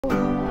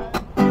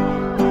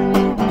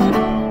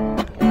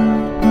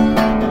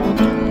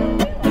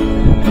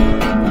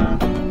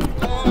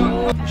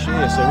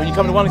Yeah, so when you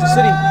come to Wellington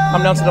City,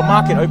 come down to the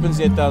market. Opens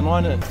at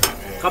 9.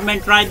 Come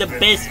and try the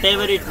best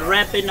favorite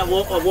wrap in the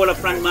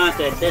waterfront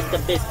market. That's the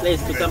best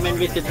place to come and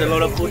visit. A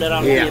lot of food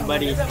around here,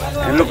 buddy.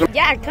 And look,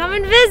 yeah, come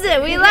and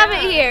visit. We love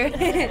it here.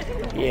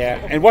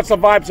 yeah, and what's the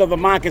vibes of the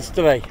markets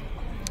today?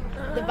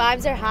 The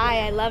vibes are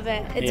high. I love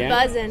it. It's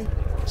buzzing.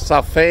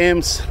 Sup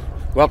fams,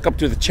 welcome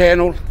to the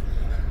channel.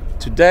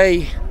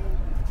 Today,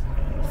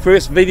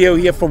 first video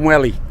here from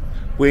Welly.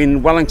 We're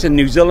in Wellington,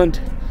 New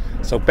Zealand.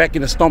 So back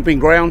in the stomping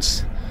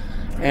grounds.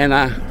 And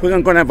we're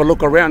going to have a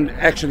look around.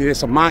 Actually,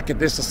 there's a market.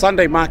 There's a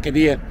Sunday market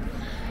here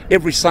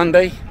every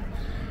Sunday.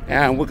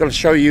 And we're going to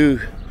show you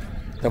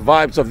the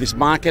vibes of this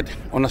market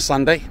on a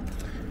Sunday.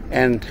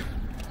 And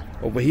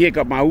over here,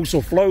 got my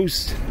Uso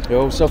flows.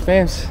 Yo, what's up,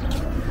 fans?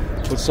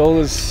 Foot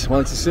Soldiers,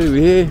 Wellington City,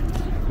 we're here.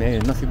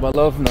 Man, nothing but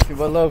love, nothing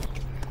but love.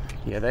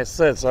 Yeah, that's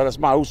it. So that's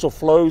my Uso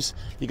flows.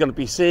 You're going to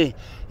be seeing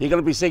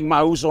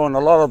my Uso on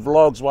a lot of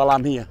vlogs while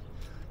I'm here.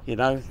 You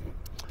know,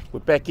 we're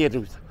back here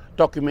to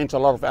document a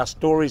lot of our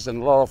stories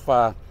and a lot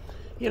of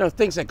you know,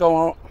 things that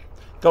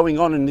going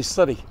on in this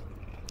city.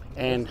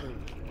 And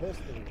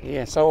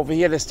yeah, so over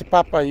here there's Te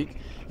Papa.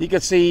 You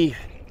can see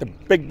the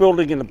big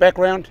building in the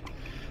background.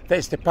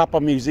 That's Te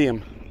Papa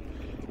Museum,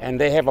 and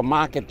they have a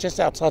market just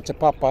outside Te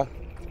Papa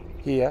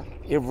here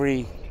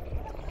every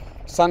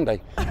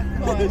Sunday.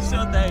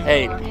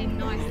 Hey.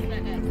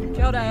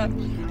 Kia ora.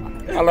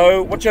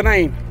 Hello, what's your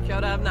name? Kia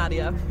ora, I'm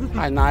Nadia.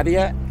 Hi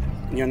Nadia.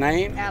 And your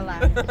name?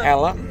 Ella.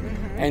 Ella.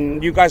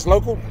 And you guys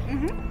local?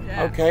 Mm-hmm.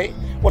 Yeah. Okay.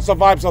 What's the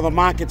vibes of the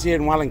markets here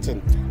in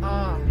Wellington?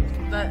 Oh,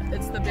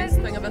 it's the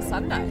best thing of a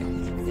Sunday.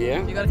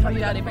 Yeah? You got to come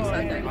down every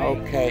Sunday.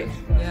 Okay.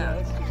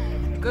 Yeah.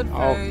 Good food.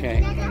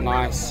 Okay.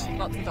 Nice.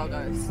 Lots of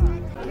doggos.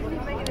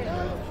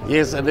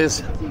 Yes, it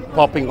is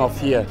popping off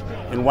here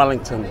in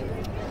Wellington.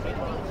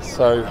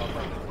 So,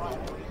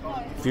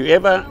 if you're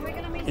ever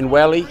in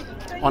Welly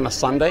on a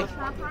Sunday,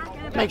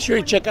 make sure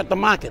you check out the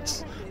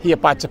markets. Here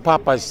by Te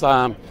Papa, it's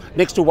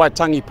next to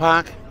Waitangi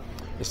Park.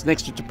 It's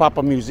next to Te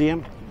Papa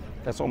Museum.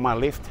 That's on my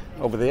left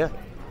over there.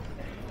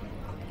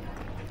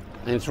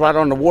 And it's right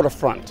on the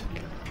waterfront.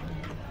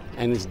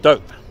 And it's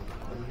dope.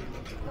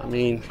 I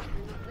mean,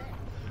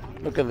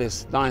 look at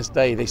this nice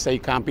day. They say you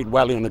can't beat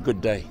Welly on a good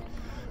day.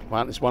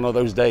 Well, it's one of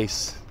those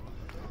days.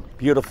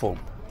 Beautiful.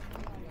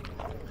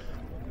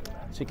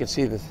 So you can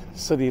see the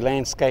city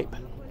landscape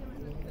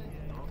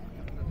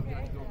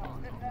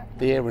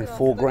there in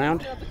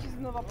foreground.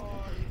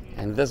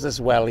 And this is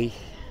Welly.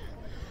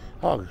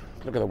 Oh,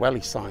 look at the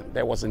Welly sign.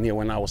 That wasn't here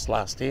when I was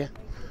last here.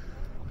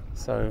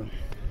 So,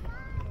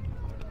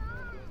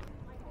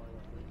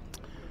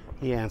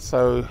 yeah,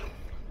 so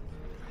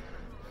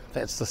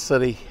that's the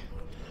city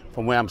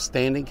from where I'm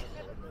standing.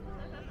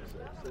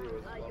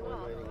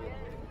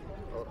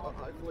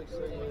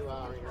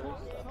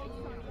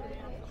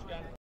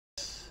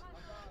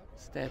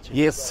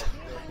 Yes,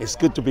 it's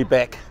good to be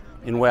back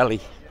in Welly.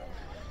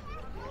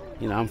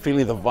 You know, I'm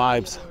feeling the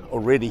vibes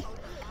already.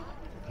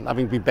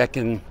 Loving to be back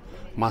in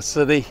my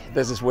city.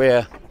 This is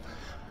where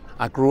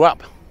I grew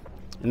up,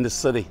 in this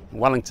city,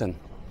 Wellington.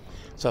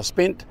 So I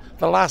spent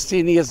the last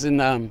 10 years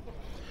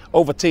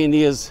over 10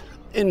 years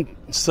in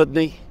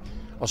Sydney,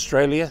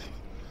 Australia.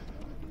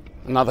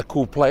 Another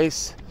cool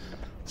place.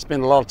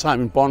 Spent a lot of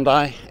time in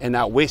Bondi and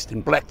out west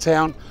in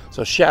Blacktown.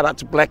 So shout out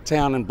to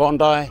Blacktown and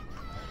Bondi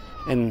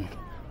and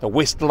the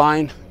West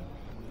Line.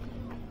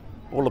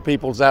 All the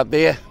peoples out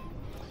there.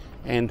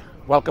 And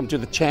welcome to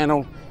the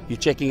channel. You're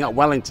checking out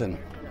Wellington.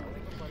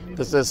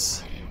 This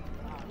is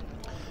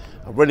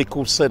a really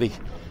cool city.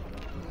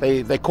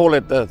 They call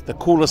it the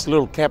coolest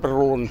little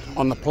capital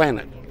on the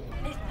planet.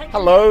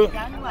 Hello.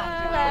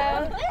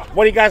 Hello.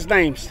 What are you guys'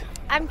 names?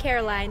 I'm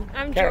Caroline.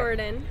 I'm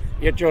Jordan.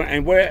 You're Jordan.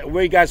 And where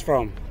are you guys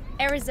from?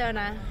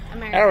 Arizona,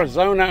 America.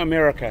 Arizona,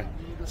 America.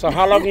 So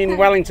how long are you in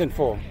Wellington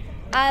for?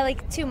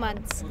 Like 2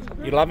 months.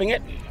 You loving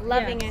it?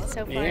 Loving it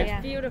so far,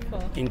 yeah.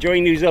 Beautiful.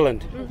 Enjoying New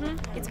Zealand?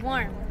 Mm-hmm. It's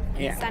warm.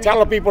 Yeah. Sunny. Tell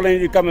the people they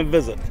need to come and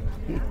visit.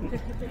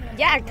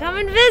 Yeah, come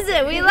and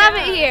visit. We love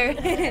it here.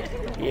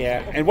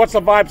 Yeah. And what's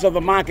the vibes of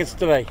the markets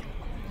today?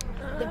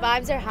 The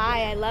vibes are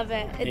high. I love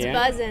it. It's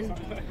buzzing.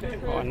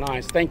 Oh,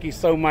 nice. Thank you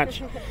so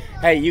much.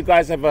 Hey, you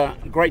guys have a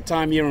great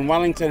time here in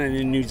Wellington and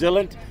in New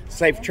Zealand.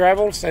 Safe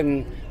travels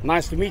and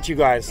nice to meet you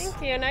guys.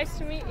 Thank you. Nice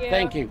to meet you.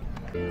 Thank you.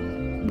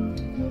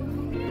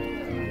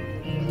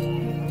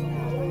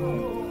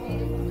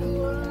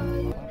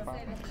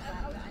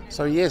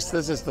 So yes,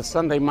 this is the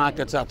Sunday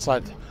markets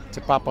outside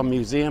Te Papa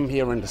Museum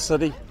here in the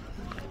city,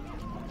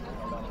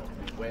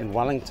 in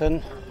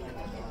Wellington.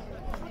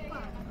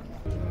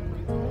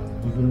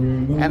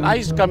 And I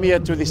used to come here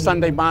to the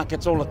Sunday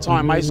markets all the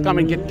time. I used to come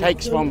and get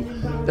cakes from,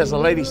 there's a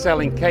lady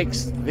selling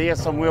cakes there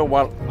somewhere.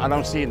 Well, I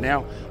don't see it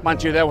now.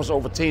 Mind you, that was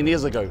over 10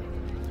 years ago.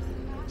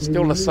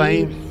 Still the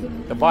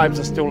same. The vibes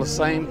are still the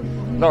same.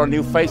 A lot of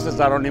new faces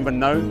I don't even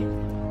know.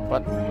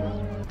 But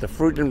the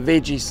fruit and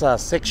veggies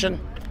section.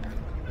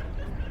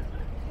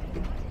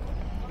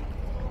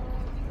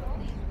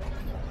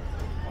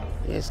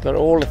 Yeah, it's got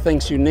all the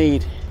things you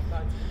need.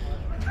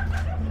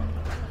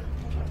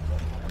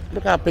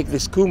 Look how big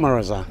these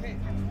kumaras are.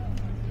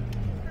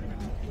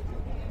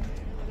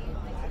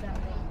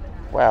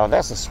 Wow,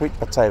 that's a sweet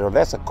potato.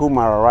 That's a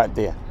kumara right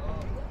there.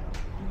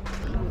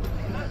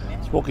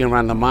 Just walking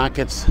around the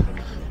markets,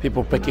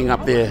 people picking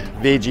up their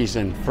veggies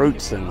and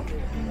fruits and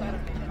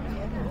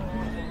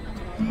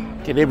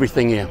get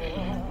everything here.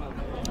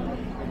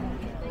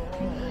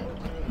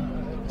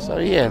 So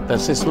yeah,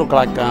 does this look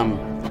like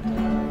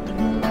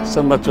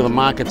similar to the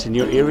markets in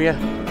your area?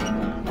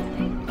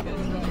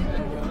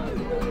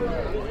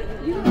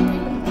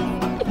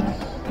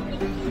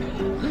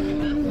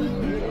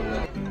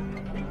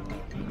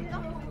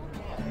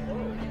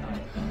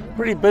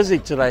 Pretty busy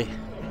today.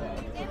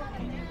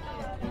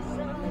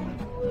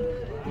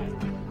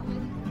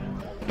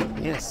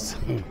 Yes.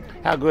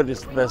 How good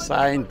is this?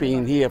 I ain't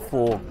been here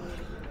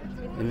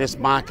in this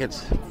market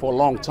for a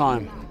long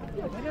time,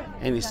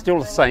 and it's still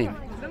the same.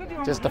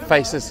 Just the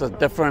faces are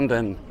different,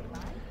 and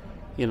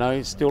you know,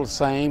 it's still the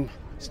same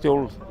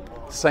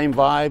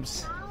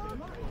vibes.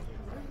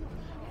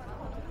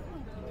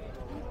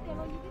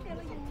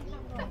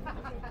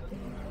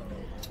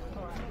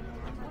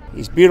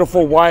 His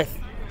beautiful wife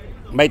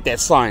made that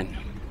sign.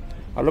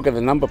 Oh, look at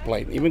the number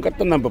plate. Even got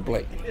the number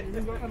plate.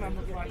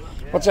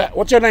 What's that?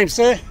 What's your name,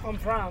 sir? I'm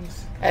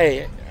Franz.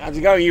 Hey, how's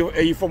it going?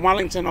 Are you from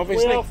Wellington,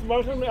 obviously? We are from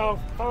Wellington. Our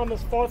farm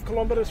is 5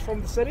 kilometres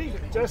from the city,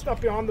 just up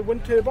behind the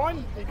wind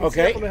turbine. You can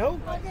see up on the hill.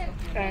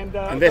 And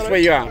that's where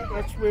you are?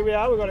 That's where we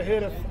are. We've got a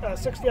herd of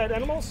 68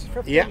 animals,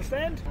 50 on the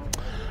stand.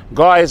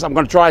 Guys, I'm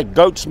going to try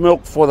goat's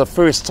milk for the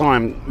first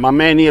time. My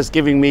man here is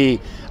giving me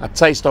a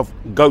taste of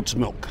goat's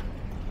milk.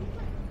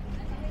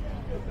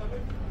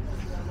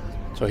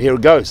 So here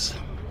it goes.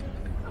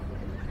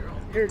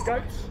 Here it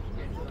goes.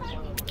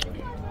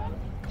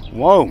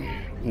 Whoa,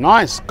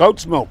 nice,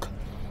 goat's milk.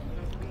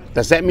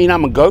 Does that mean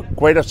I'm a goat,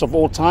 greatest of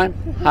all time?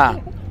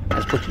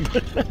 That's pretty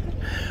good.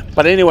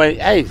 But anyway,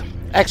 hey,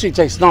 actually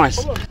tastes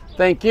nice.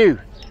 Thank you.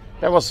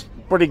 That was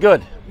pretty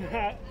good.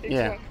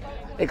 Yeah,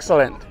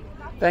 excellent.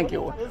 Thank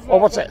you. Oh,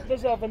 what's that? This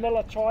is our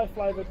vanilla chai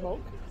flavoured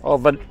milk.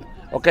 Oh,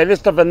 okay, this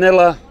is the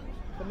vanilla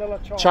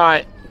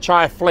chai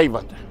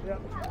flavoured.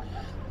 Yep.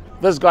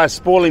 This guy's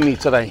spoiling me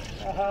today.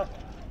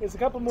 There's a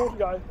couple more to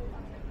go.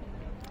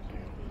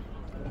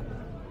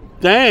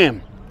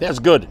 Damn, that's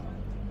good.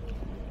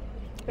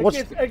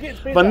 It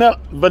gets better.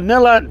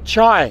 Vanilla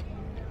chai.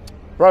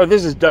 Bro,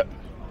 this is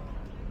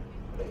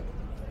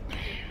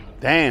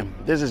damn,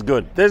 this is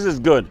good. This is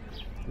good.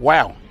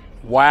 Wow.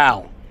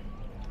 Wow.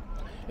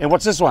 And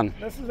what's this one?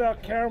 This is our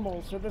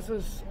caramel. So this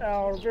is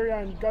our very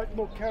own goat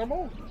milk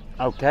caramel.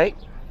 Okay.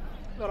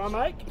 That I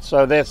make.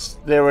 So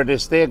there it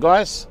is there,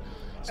 guys.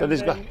 So and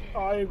this guy.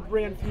 I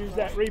reinfuse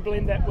that,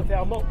 reblend that with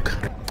our milk.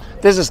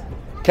 This is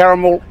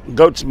caramel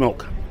goat's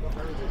milk.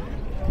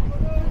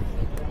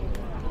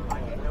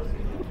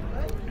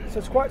 So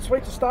it's quite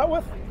sweet to start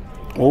with.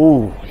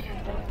 Ooh,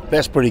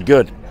 that's pretty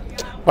good.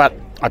 But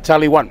I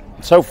tell you what,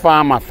 so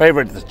far my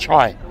favorite is the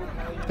chai.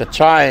 The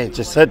chai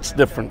just hits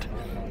different.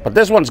 But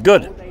this one's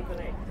good.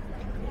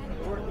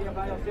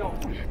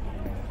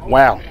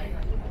 Wow.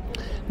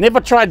 Never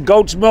tried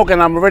goat's milk,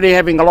 and I'm already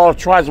having a lot of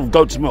tries of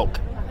goat's milk.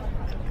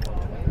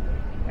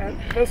 And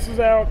this is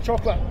our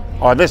chocolate.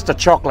 Oh, this is the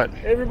chocolate.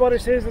 Everybody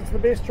says it's the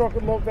best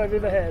chocolate milk they've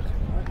ever had.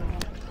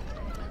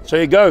 So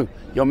you go.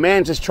 Your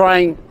man's just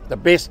trying the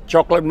best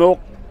chocolate milk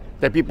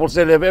that people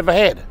say they've ever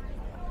had.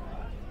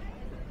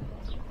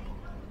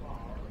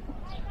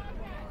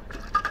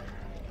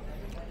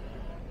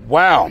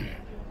 Wow.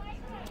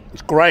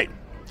 It's great.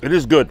 It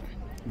is good.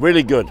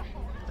 Really good.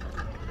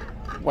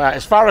 Wow.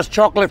 As far as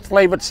chocolate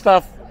flavored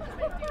stuff,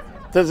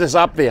 this is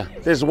up there.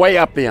 This is way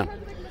up there.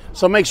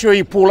 So make sure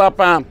you pull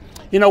up.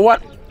 You know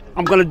what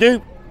I'm going to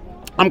do?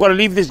 I'm going to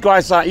leave these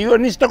guys. You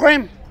on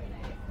Instagram?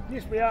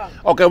 Yes, we are.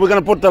 Okay, we're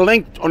going to put the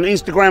link on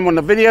Instagram on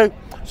the video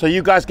so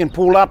you guys can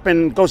pull up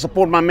and go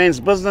support my man's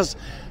business.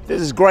 This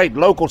is great.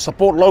 Local,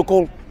 support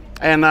local.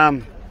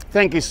 And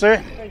thank you, sir.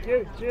 Thank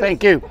you. Cheers.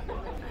 Thank you.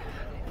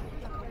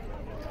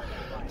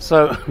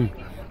 So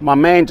my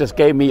man just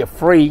gave me a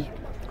free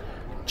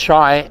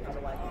chai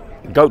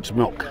goat's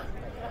milk.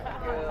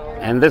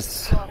 And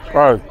this,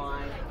 bro,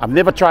 I've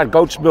never tried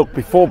goat's milk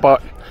before,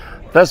 but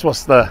this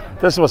was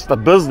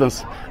the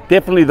business.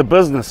 Definitely the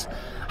business.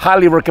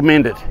 Highly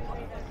recommended.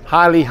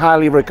 Highly,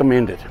 highly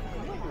recommended.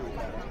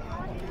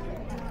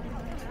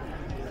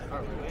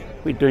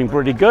 We're doing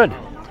pretty good.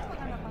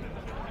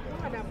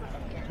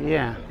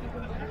 Yeah.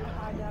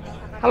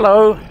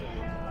 Hello.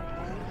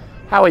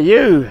 How are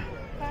you?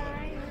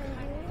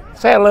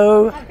 Say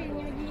hello. Happy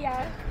New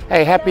Year.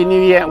 Hey, Happy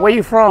New Year. Where are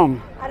you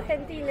from?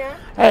 Argentina.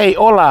 Hey,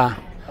 hola.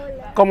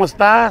 Hola. ¿Cómo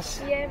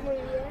estás? Bien, muy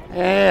bien.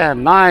 Yeah,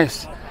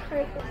 nice.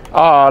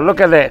 Oh,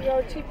 look at that.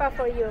 Your chipa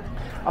for you.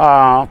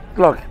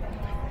 Look.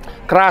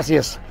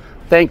 Gracias.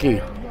 Thank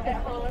you.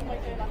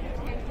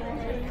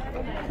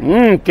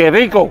 Qué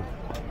rico.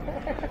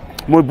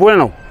 Muy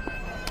bueno.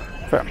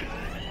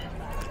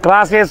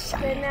 Gracias.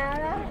 De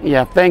nada.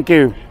 Yeah, thank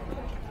you.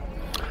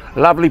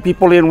 Lovely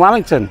people in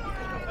Wellington.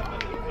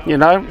 You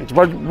know, it's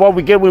what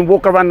we get when we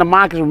walk around the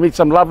markets. We meet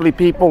some lovely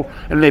people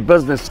in their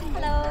business.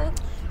 Hello,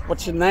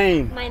 What's your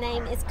name? my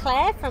name is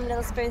Claire from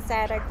Little Spoon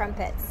Sourdough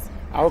Crumpets.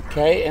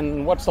 Okay,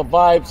 and what's the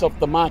vibes of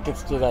the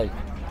markets today?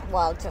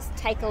 Well, just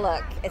take a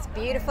look. It's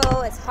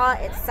beautiful, it's hot,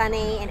 it's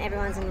sunny, and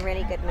everyone's in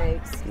really good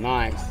moods.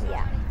 Nice.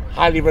 Yeah,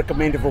 Highly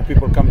recommended for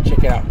people to come and check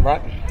it out,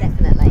 right?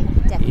 definitely.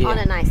 Yeah. On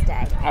a nice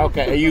day.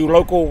 Okay, are you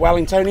local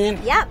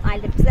Wellingtonian? Yep, I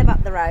live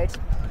up the road.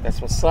 That's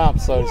what's up.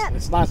 So Yeah.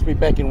 it's nice to be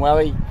back in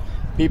Welly.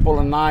 People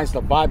are nice,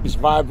 the vibe is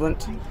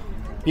vibrant,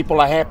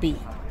 people are happy.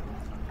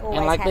 Always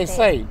And like happy. they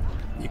say,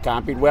 you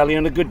can't beat Welly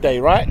on a good day,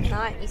 right?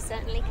 No, you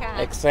certainly can't.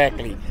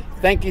 Exactly.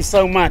 Thank you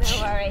so much.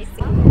 No worries.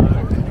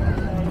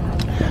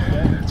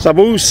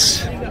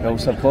 Sabus. Yo,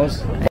 what's up,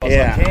 boss?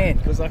 Yeah.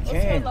 Because I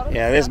can.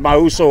 Yeah, there's my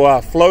Uso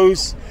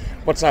flows.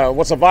 What's the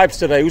vibes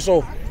today,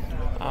 Uso?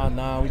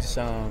 Nah, we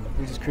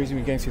just cruising.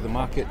 We're going through the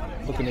market,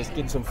 looking at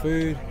getting some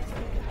food,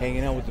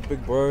 hanging out with the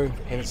big bro.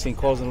 Haven't seen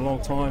Cos in a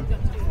long time.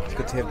 It's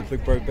good to have the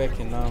big bro back.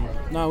 And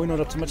no, we're not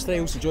up to much today.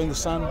 We're just enjoying the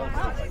sun.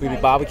 We'll be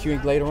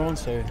barbecuing later on,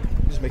 so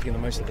we're just making the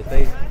most of the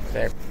day.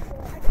 Yeah.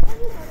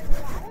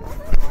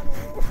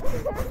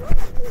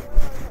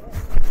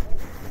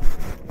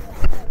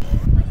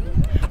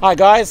 Hi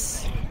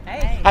guys.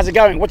 Hey. How's it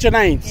going? What's your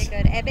names?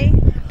 Good, Abby?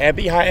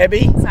 Abby. Hi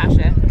Abby.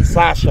 Sasha.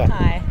 Sasha.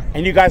 Hi.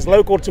 And you guys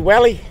local to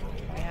Welly?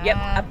 Yep,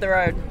 up the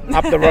road.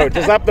 Up the road,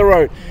 just up the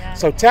road.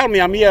 So tell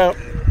me, I'm here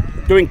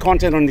doing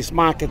content on these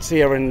markets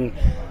here, and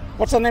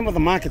what's the name of the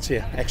markets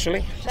here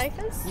actually?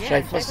 Chaffers?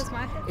 Chaffers.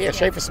 Market? Yeah,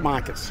 Chaffers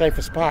Market,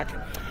 Chaffers Park.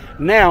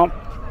 Now,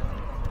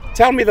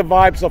 tell me the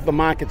vibes of the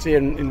markets here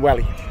in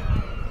Welly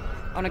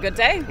On a good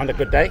day, on a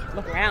good day.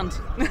 look around.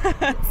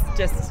 It's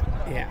just,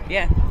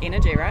 Yeah,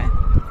 energy, right?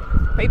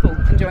 People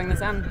enjoying the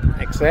sun.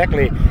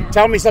 exactly.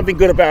 Tell me something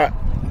good about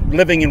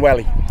living in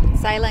Welly.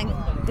 Sailing.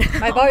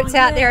 My boat's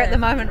out there at the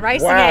moment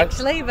racing Wow.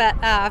 actually, but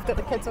I've got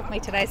the kids with me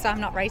today, so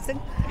I'm not racing.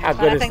 How But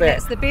good I is think that?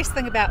 that's the best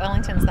thing about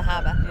Wellington's the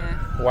harbour.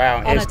 Yeah.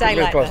 Wow, On it's a day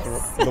really like close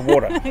this. to the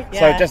water.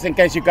 So Yeah. just in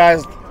case you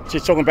guys,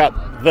 she's talking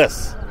about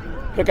this.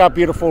 Look how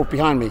beautiful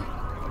behind me.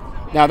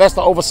 Now that's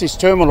the overseas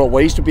terminal.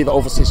 What used to be the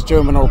overseas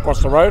terminal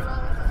across the road.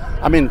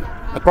 I mean,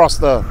 across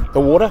the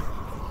water.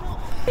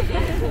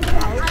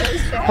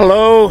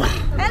 Hello.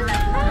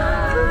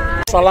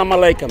 Hello! Salam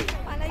alaikum.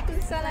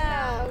 Walaikum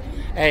salam.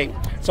 Hey,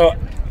 so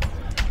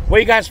where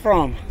you guys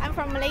from? I'm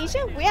from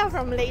Malaysia. We are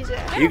from Malaysia.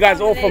 You guys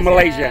all from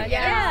Malaysia?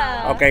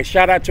 Yeah. Okay,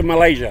 shout out to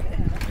Malaysia.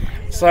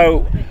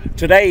 So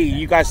today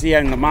you guys here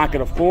in the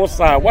market, of course.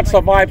 What's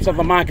the vibes of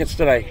the markets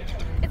today?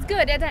 It's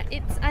good.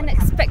 It's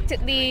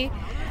unexpectedly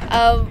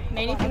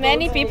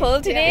many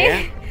people today.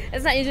 Yeah.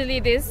 It's not usually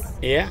this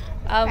Yeah.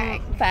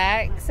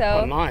 packed.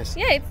 So Oh, nice.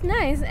 yeah, it's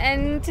nice.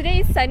 And today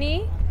is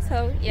sunny.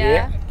 So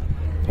yeah.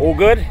 All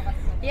good?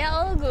 Yeah,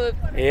 all good.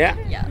 Yeah.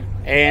 Yeah.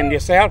 And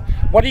yourself?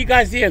 What are you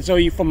guys here? So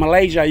you're from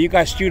Malaysia. Are you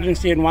guys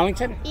students here in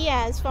Wellington?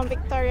 Yes, from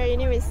Victoria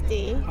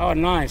University. Oh,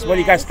 nice. What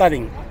are you guys Yes.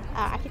 studying?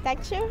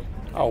 Architecture.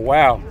 Oh,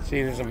 wow.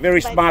 See, there's some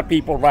very smart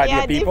people right Yeah,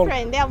 here, people.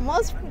 different.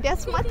 They're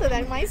smarter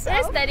than We're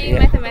myself. studying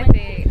Yeah.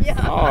 mathematics.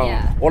 Oh,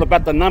 Yeah. all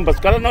about the numbers.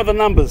 Gotta know the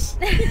numbers.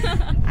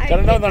 I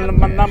Gotta know the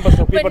hate numbers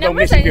so people don't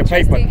numbers mess with are your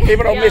paper. interesting.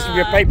 People don't mess with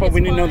your Yeah, paper it's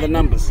when you know the fun.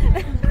 numbers.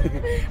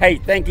 Hey,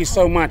 thank you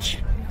so much.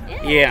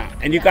 Yeah,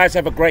 and you guys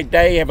have a great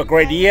day. Have a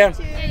great year.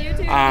 Yeah, you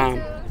too.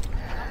 Um,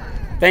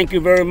 Thank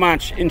you very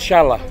much.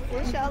 Inshallah.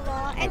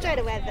 Inshallah. Enjoy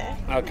the weather.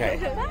 Okay.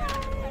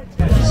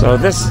 So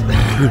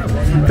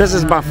this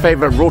is my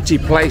favorite roti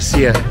place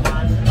here.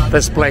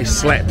 This place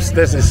slaps.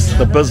 This is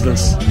the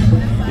business.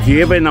 If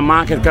you're ever in the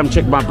market, come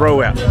check my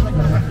bro out.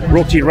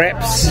 Roti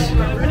wraps.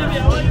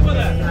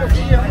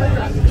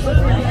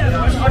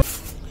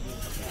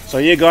 So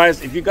yeah,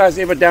 guys, if you guys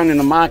ever down in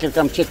the market,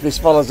 come check these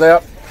fellas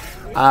out.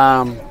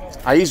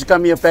 I used to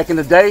come here back in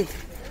the day,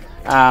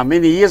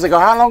 many years ago.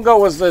 How long ago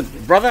was it,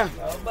 brother?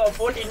 About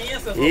 14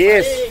 years ago.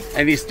 Yes,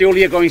 and he's still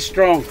here going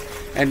strong.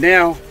 And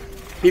now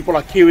people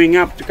are queuing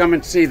up to come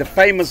and see the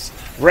famous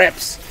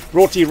wraps,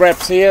 roti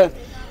wraps here,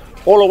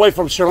 all the way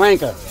from Sri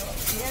Lanka.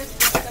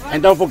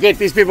 And don't forget,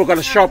 these people got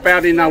a shop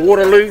out in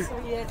Waterloo.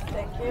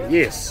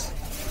 Yes.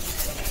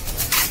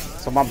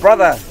 So my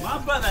brother,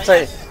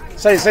 say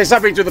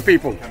something to the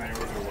people.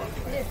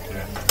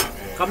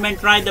 Come and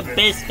try the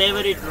best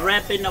favorite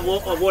wrap in the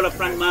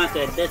waterfront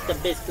market. That's the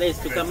best place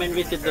to come and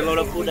visit. A lot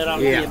of food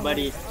around Yeah. here,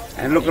 buddies.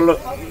 And look,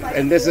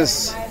 and this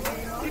is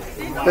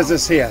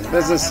here.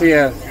 This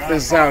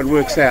is how it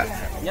works out.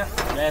 Yeah,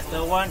 that's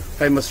the one.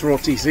 Famous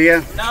rotis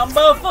here.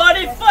 Number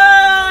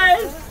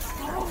 45!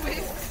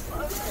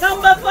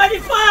 Number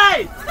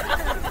 45!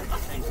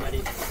 Thanks,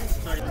 buddy.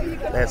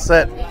 That's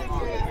it.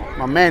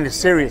 My man is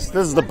serious.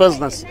 This is the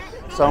business.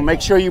 So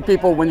make sure you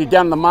people, when you're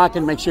down in the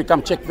market, make sure you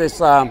come check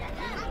this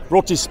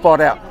roti spot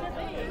out.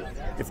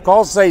 If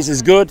Carl says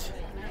it's good,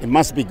 it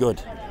must be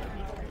good.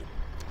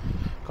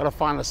 Got to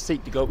find a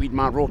seat to go eat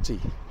my roti.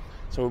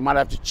 So we might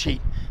have to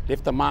cheat.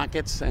 Left the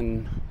markets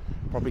and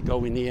probably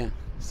go in here,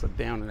 sit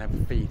down and have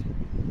a feed.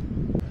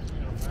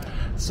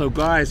 So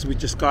guys, we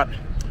just got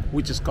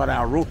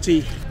our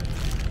roti,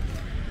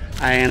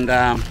 and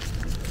I'm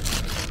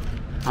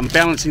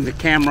balancing the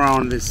camera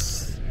on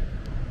this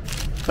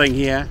thing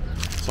here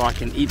so I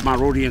can eat my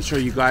roti and show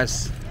you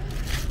guys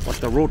what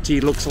the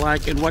roti looks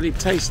like and what it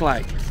tastes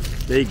like.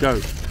 There you go.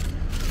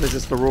 This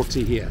is the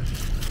roti here.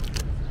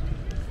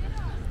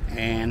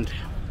 And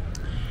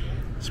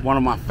it's one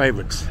of my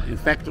favorites. In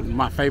fact,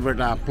 my favorite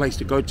place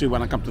to go to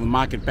when I come to the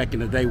market back in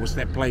the day was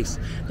that place,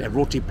 that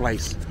roti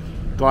place.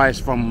 Guys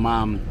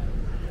from,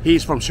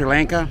 he's from Sri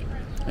Lanka,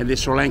 and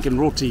there's Sri Lankan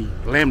roti,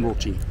 lamb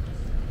roti.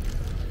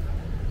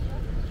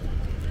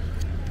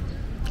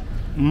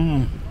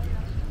 Mmm.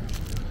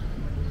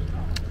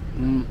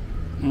 Mmm.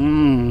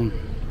 Mmm.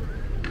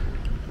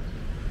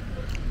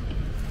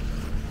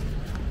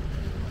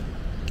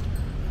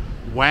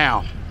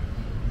 Wow.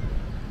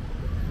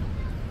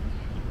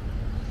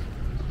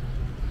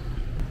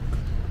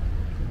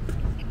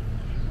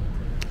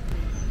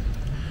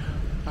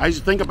 I used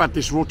to think about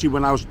this roti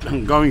when I was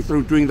going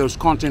through doing those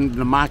content in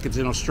the markets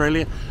in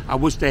Australia. I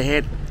wish they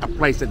had a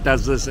place that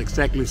does this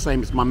exactly the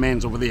same as my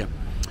man's over there.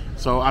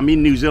 So I'm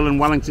in New Zealand,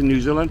 Wellington, New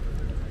Zealand,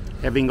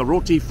 having a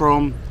roti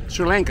from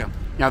Sri Lanka.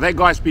 Now that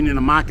guy's been in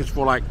the markets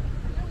for like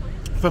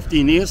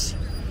 15 years.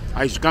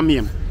 I used to come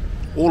here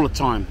all the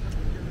time.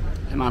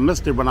 And I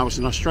missed it when I was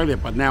in Australia,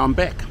 but now I'm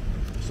back.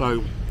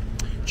 So,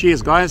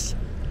 cheers guys.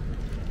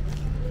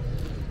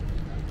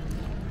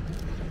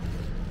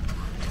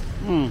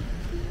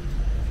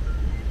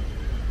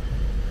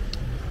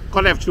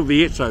 Gotta have till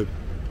the end, so it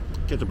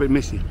gets a bit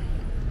messy.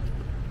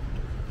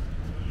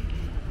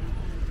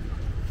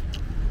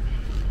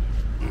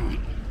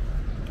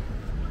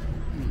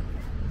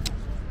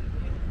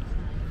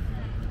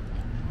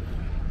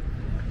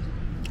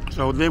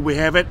 So there we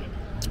have it.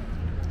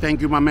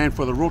 Thank you, my man,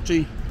 for the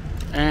roti.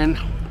 And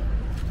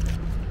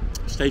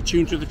stay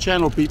tuned to the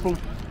channel, people.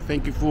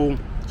 Thank you for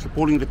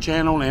supporting the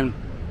channel, and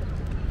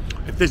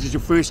if this is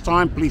your first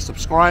time, please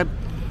subscribe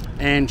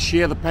and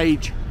share the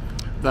page,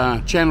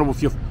 the channel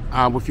with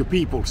your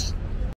peoples.